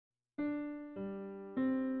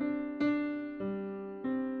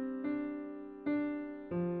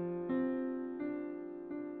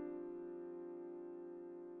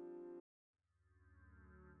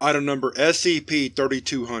Item Number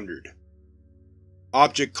SCP-3200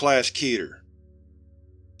 Object Class Keter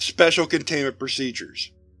Special Containment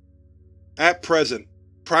Procedures. At present,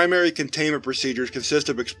 primary containment procedures consist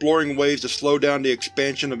of exploring ways to slow down the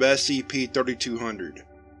expansion of SCP-3200.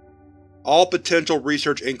 All potential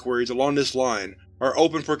research inquiries along this line are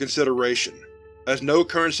open for consideration, as no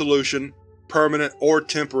current solution, permanent or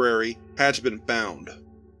temporary, has been found.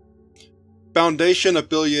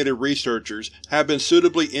 Foundation-affiliated researchers have been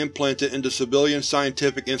suitably implanted into civilian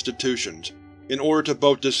scientific institutions in order to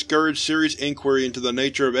both discourage serious inquiry into the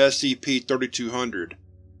nature of SCP-3200,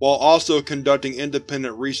 while also conducting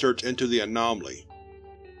independent research into the anomaly.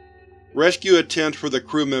 Rescue attempts for the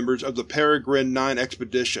crew members of the Peregrine 9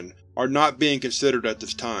 expedition are not being considered at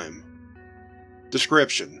this time.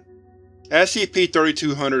 Description: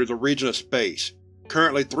 SCP-3200 is a region of space,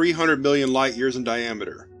 currently 300 million light-years in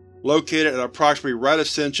diameter, located at approximately right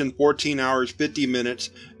ascension 14 hours 50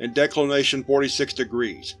 minutes and declination 46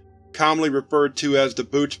 degrees, commonly referred to as the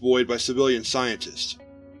Boots Void by civilian scientists.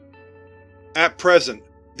 At present,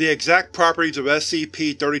 the exact properties of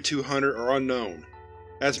SCP-3200 are unknown,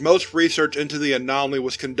 as most research into the anomaly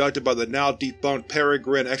was conducted by the now-defunct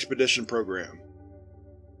Peregrine Expedition Program.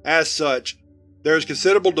 As such, there is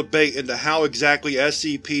considerable debate into how exactly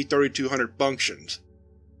SCP-3200 functions,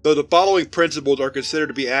 though the following principles are considered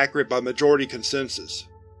to be accurate by majority consensus.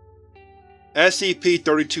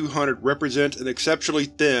 SCP-3200 represents an exceptionally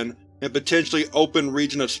thin and potentially open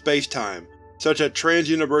region of spacetime, such that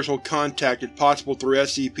trans-universal contact is possible through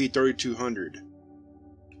SCP-3200.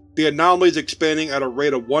 The anomaly is expanding at a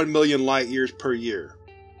rate of 1 million light-years per year.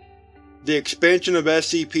 The expansion of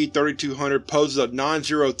SCP-3200 poses a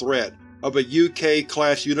non-zero threat of a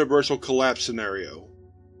UK-class universal collapse scenario.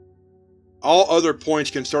 All other points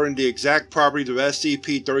concerning the exact properties of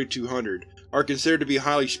SCP-3200 are considered to be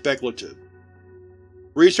highly speculative.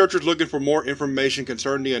 Researchers looking for more information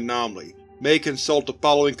concerning the anomaly may consult the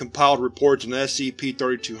following compiled reports on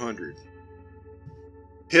SCP-3200.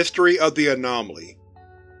 History of the Anomaly.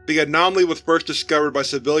 The anomaly was first discovered by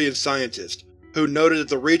civilian scientists, who noted that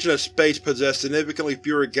the region of space possessed significantly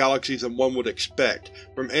fewer galaxies than one would expect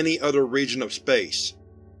from any other region of space.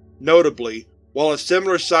 Notably, while a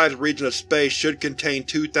similar-sized region of space should contain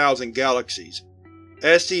 2,000 galaxies,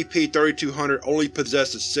 SCP-3200 only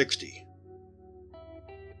possesses 60.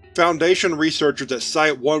 Foundation researchers at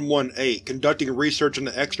Site-118 conducting research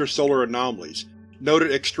into extrasolar anomalies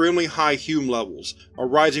noted extremely high Hume levels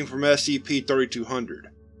arising from SCP-3200,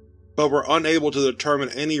 but were unable to determine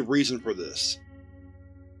any reason for this.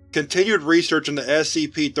 Continued research into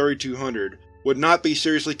SCP-3200 would not be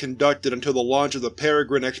seriously conducted until the launch of the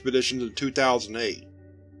Peregrine expeditions in 2008.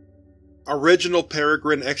 Original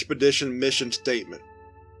Peregrine Expedition Mission Statement: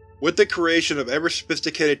 with the creation of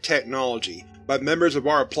ever-sophisticated technology by members of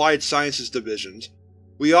our Applied Sciences divisions,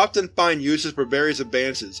 we often find uses for various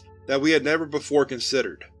advances that we had never before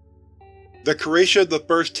considered. The creation of the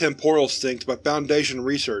first temporal sinks by Foundation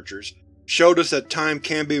researchers showed us that time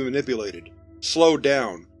can be manipulated, slowed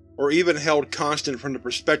down, or even held constant from the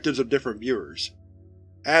perspectives of different viewers.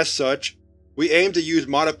 As such, we aim to use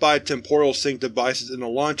modified temporal sync devices in the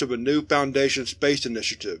launch of a new Foundation space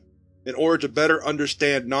initiative in order to better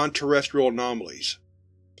understand non-terrestrial anomalies.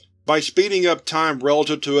 By speeding up time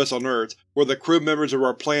relative to us on Earth or the crew members of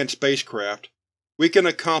our planned spacecraft, we can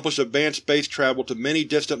accomplish advanced space travel to many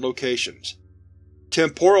distant locations.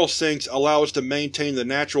 Temporal sinks allow us to maintain the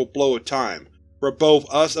natural flow of time for both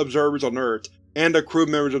us observers on Earth and the crew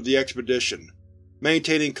members of the expedition,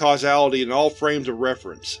 maintaining causality in all frames of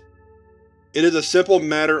reference. It is a simple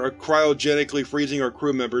matter of cryogenically freezing our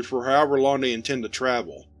crew members for however long they intend to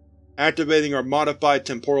travel, activating our modified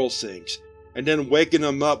temporal sinks, and then waking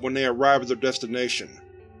them up when they arrive at their destination,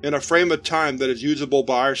 in a frame of time that is usable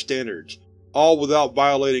by our standards, all without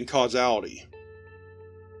violating causality.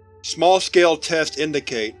 Small-scale tests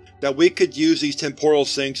indicate that we could use these temporal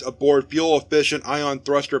sinks aboard fuel-efficient ion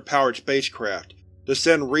thruster-powered spacecraft to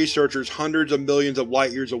send researchers hundreds of millions of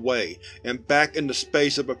light-years away and back into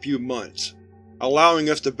space of a few months,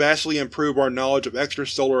 allowing us to vastly improve our knowledge of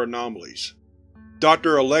extrasolar anomalies.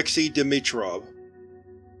 Dr. Alexei Dimitrov.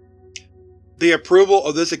 The approval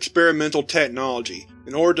of this experimental technology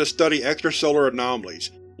in order to study extrasolar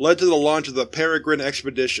anomalies led to the launch of the Peregrine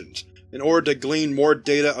expeditions in order to glean more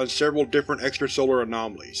data on several different extrasolar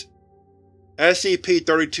anomalies.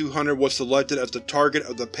 SCP-3200 was selected as the target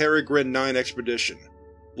of the Peregrine 9 expedition,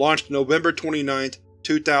 launched November 29,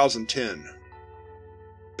 2010.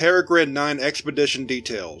 Peregrine 9 Expedition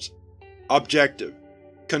Details. Objective: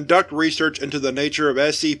 conduct research into the nature of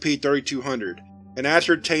SCP-3200 and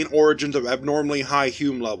ascertain origins of abnormally high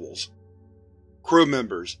Hume levels. Crew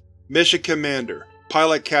members: Mission Commander,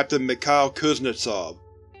 Pilot Captain Mikhail Kuznetsov.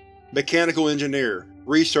 Mechanical Engineer,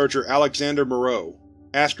 Researcher Alexander Moreau,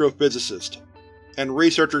 Astrophysicist. And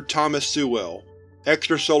Researcher Thomas Sewell,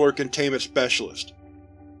 Extrasolar Containment Specialist.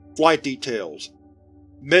 Flight details: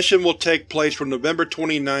 Mission will take place from November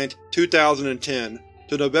 29, 2010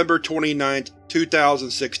 to November 29,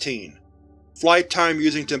 2016. Flight time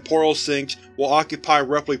using temporal sinks will occupy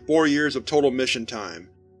roughly 4 years of total mission time,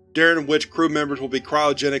 during which crew members will be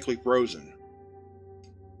cryogenically frozen.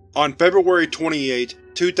 On February 28,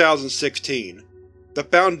 2016, the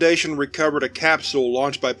Foundation recovered a capsule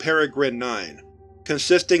launched by Peregrine 9,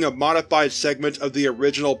 consisting of modified segments of the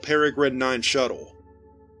original Peregrine 9 shuttle.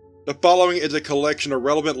 The following is a collection of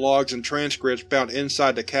relevant logs and transcripts found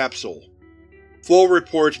inside the capsule. Full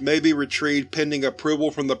reports may be retrieved pending approval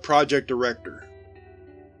from the Project Director.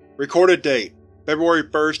 Recorded date: February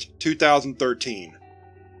 1, 2013.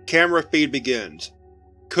 Camera feed begins.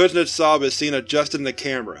 Kuznetsov is seen adjusting the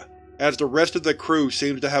camera, as the rest of the crew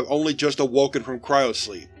seems to have only just awoken from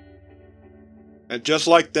cryosleep. And just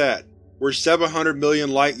like that, we're 700 million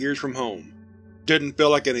light-years from home. Didn't feel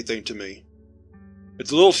like anything to me.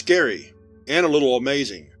 It's a little scary, and a little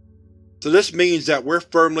amazing. So this means that we're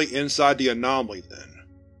firmly inside the Anomaly, then.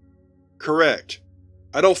 Correct.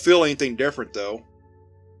 I don't feel anything different, though.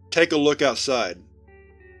 Take a look outside.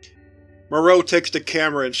 Moreau takes the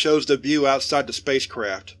camera and shows the view outside the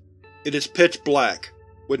spacecraft. It is pitch black,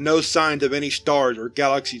 with no signs of any stars or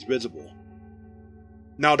galaxies visible.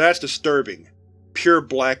 Now that's disturbing. Pure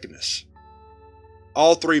blackness.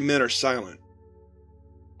 All three men are silent.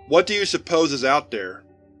 What do you suppose is out there?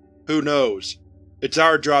 Who knows? It's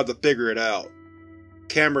our job to figure it out.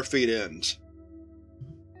 Camera feed ends.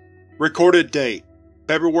 Recorded date: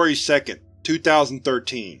 February 2,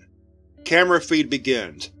 2013. Camera feed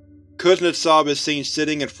begins. Kuznetsov is seen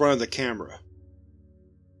sitting in front of the camera.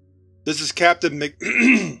 This is Captain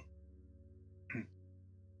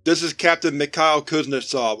This is Captain Mikhail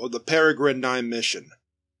Kuznetsov of the Peregrine 9 mission,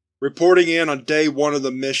 reporting in on Day 1 of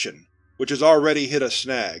the mission, which has already hit a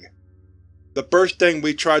snag. The first thing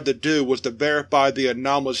we tried to do was to verify the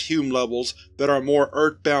anomalous Hume levels that our more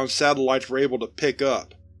Earth-bound satellites were able to pick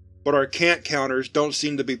up, but our cant counters don't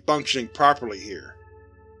seem to be functioning properly here.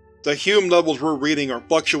 The Hume levels we're reading are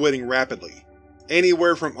fluctuating rapidly,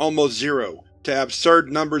 anywhere from almost zero to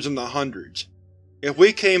absurd numbers in the hundreds. If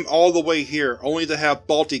we came all the way here only to have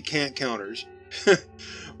faulty cant counters,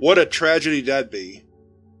 what a tragedy that'd be.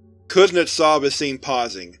 Kuznetsov is seen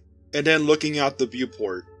pausing, and then looking out the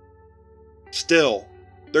viewport. Still,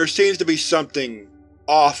 there seems to be something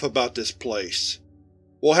off about this place.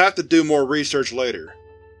 We'll have to do more research later.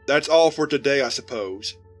 That's all for today, I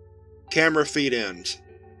suppose. Camera feed ends.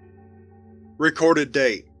 Recorded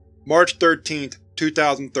date: March 13,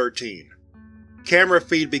 2013. Camera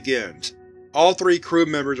feed begins. All three crew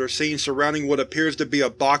members are seen surrounding what appears to be a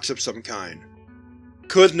box of some kind.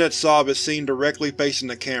 Kuznetsov is seen directly facing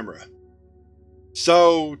the camera.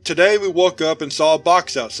 So, today we woke up and saw a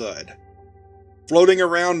box outside, floating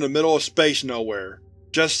around in the middle of space nowhere,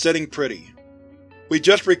 just sitting pretty. We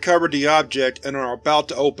just recovered the object and are about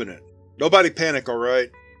to open it. Nobody panic,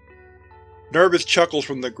 alright? Nervous chuckles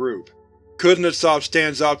from the group. Kuznetsov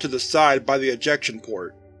stands off to the side by the ejection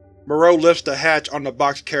port. Moreau lifts the hatch on the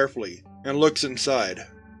box carefully, and looks inside.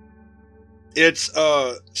 It's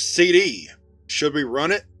CD. Should we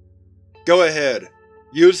run it? Go ahead.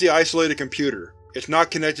 Use the isolated computer. It's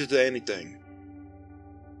not connected to anything.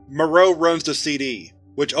 Moreau runs the CD,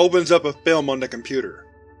 which opens up a film on the computer.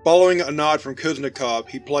 Following a nod from Kuznetsov,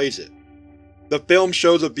 he plays it. The film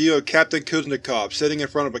shows a view of Captain Kuznetsov sitting in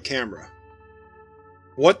front of a camera.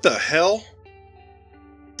 What the hell?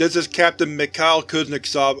 This is Captain Mikhail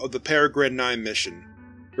Kuznetsov of the Peregrine 9 mission,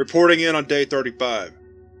 reporting in on Day 35.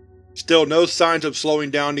 Still no signs of slowing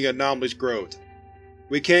down the Anomaly's growth.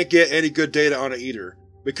 We can't get any good data on it either,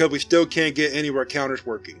 because we still can't get any of our counters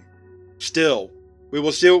working. Still, we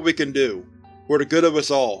will see what we can do, for the good of us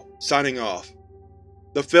all, signing off.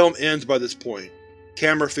 The film ends by this point.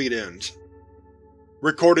 Camera feed ends.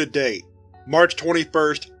 Recorded date: March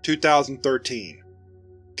 21, 2013.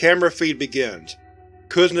 Camera feed begins.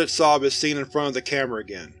 Kuznetsov is seen in front of the camera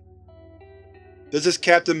again. This is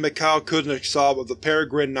Captain Mikhail Kuznetsov of the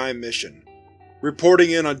Peregrine 9 mission,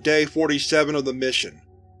 reporting in on Day 47 of the mission.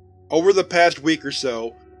 Over the past week or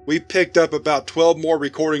so, we've picked up about 12 more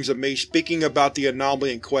recordings of me speaking about the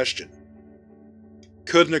anomaly in question.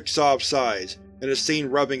 Kuznetsov sighs, and is seen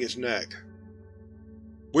rubbing his neck.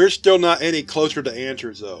 We're still not any closer to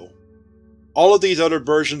answers, though. All of these other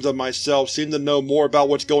versions of myself seem to know more about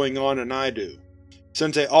what's going on than I do,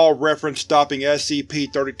 since they all reference stopping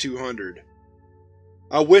SCP-3200.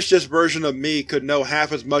 I wish this version of me could know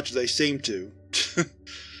half as much as they seem to.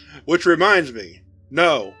 Which reminds me,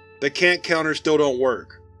 no, the can't counters still don't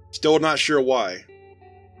work. Still not sure why.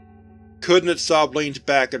 Kuznetsov leans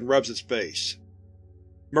back and rubs his face.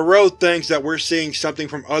 Moreau thinks that we're seeing something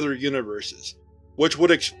from other universes, which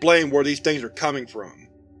would explain where these things are coming from.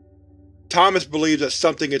 Thomas believes that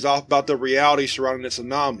something is off about the reality surrounding this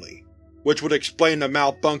anomaly, which would explain the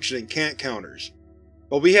malfunctioning can't counters.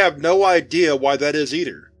 But we have no idea why that is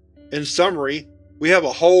either. In summary, we have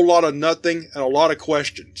a whole lot of nothing and a lot of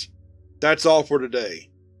questions. That's all for today.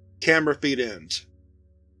 Camera feed ends.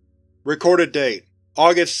 Recorded date: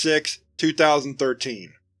 August 6,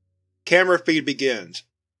 2013. Camera feed begins.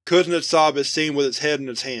 Kuznetsov is seen with his head in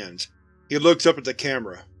his hands. He looks up at the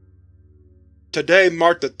camera. Today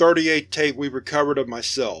marked the 38th tape we've recovered of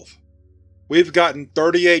myself. We've gotten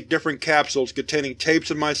 38 different capsules containing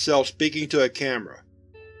tapes of myself speaking to a camera,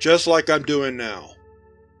 just like I'm doing now.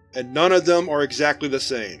 And none of them are exactly the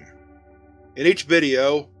same. In each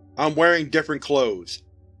video, I'm wearing different clothes,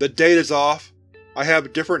 the date is off, I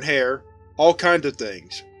have different hair, all kinds of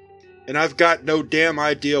things. And I've got no damn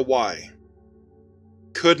idea why.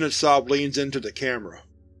 Kuznetsov leans into the camera.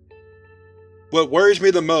 What worries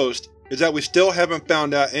me the most is that we still haven't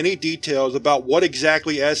found out any details about what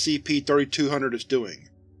exactly SCP-3200 is doing.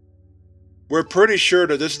 We're pretty sure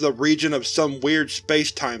that this is a region of some weird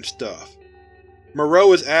spacetime stuff.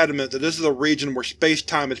 Moreau is adamant that this is a region where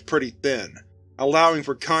spacetime is pretty thin, allowing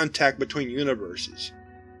for contact between universes.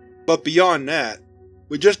 But beyond that,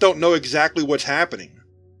 we just don't know exactly what's happening.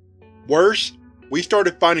 Worse, we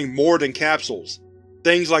started finding more than capsules.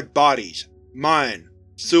 Things like bodies, mine,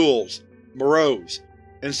 Sewell's, Moreau's,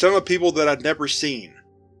 and some of people that I'd never seen.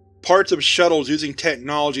 Parts of shuttles using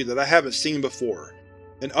technology that I haven't seen before,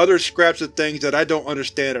 and other scraps of things that I don't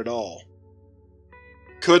understand at all.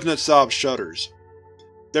 Kuznetsov shudders.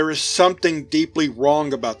 There is something deeply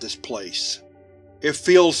wrong about this place. It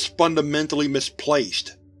feels fundamentally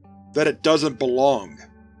misplaced. That it doesn't belong.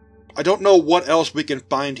 I don't know what else we can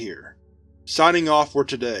find here. Signing off for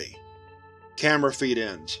today. Camera feed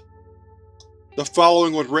ends. The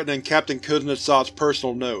following was written in Captain Kuznetsov's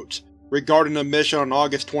personal notes, regarding the mission on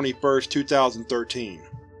August 21, 2013.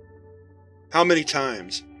 How many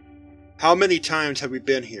times? How many times have we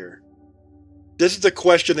been here? This is the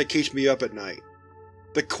question that keeps me up at night.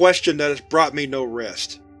 The question that has brought me no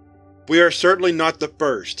rest. We are certainly not the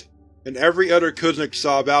first, and every other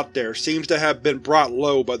Kuznetsov out there seems to have been brought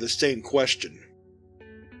low by the same question.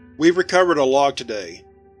 We've recovered a log today.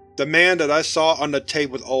 The man that I saw on the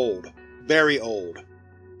tape was old. Very old.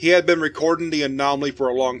 He had been recording the anomaly for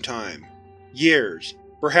a long time. Years,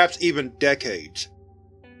 perhaps even decades.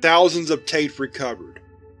 Thousands of tapes recovered.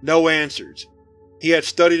 No answers. He had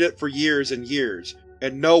studied it for years and years,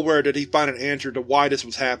 and nowhere did he find an answer to why this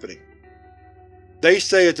was happening. They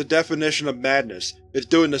say that the definition of madness is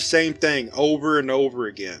doing the same thing over and over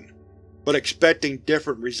again, but expecting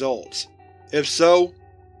different results. If so,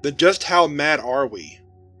 then just how mad are we?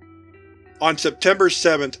 On September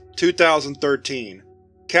 7, 2013,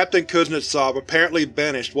 Captain Kuznetsov apparently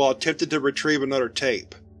vanished while attempting to retrieve another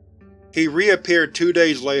tape. He reappeared 2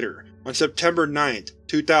 days later, on September 9,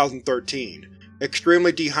 2013,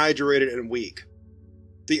 extremely dehydrated and weak.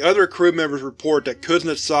 The other crew members report that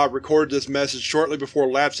Kuznetsov recorded this message shortly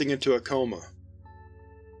before lapsing into a coma.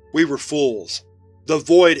 We were fools. The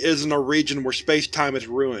Void isn't a region where space-time is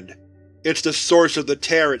ruined. It's the source of the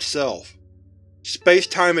tear itself.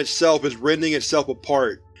 Space-time itself is rending itself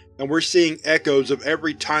apart, and we're seeing echoes of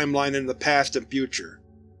every timeline in the past and future.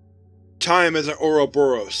 Time is an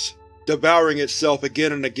Ouroboros, devouring itself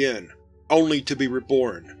again and again, only to be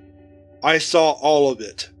reborn. I saw all of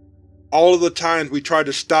it. All of the times we tried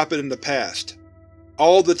to stop it in the past.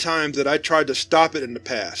 All the times that I tried to stop it in the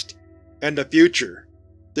past. And the future.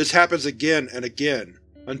 This happens again and again,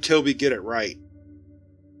 until we get it right.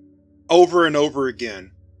 Over and over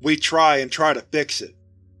again, we try to fix it.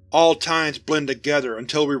 All times blend together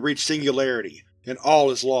until we reach singularity, and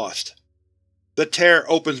all is lost. The tear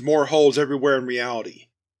opens more holes everywhere in reality,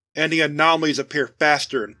 and the anomalies appear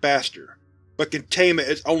faster and faster, but containment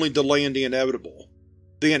is only delaying the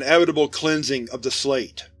inevitable cleansing of the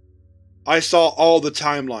slate. I saw all the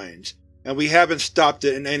timelines, and we haven't stopped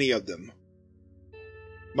it in any of them.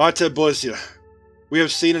 Mate Bosia, we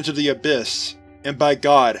have seen into the abyss, and by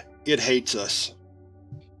God, it hates us.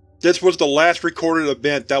 This was the last recorded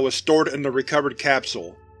event that was stored in the recovered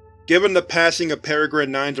capsule. Given the passing of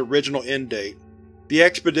Peregrine 9's original end date, the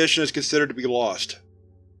expedition is considered to be lost.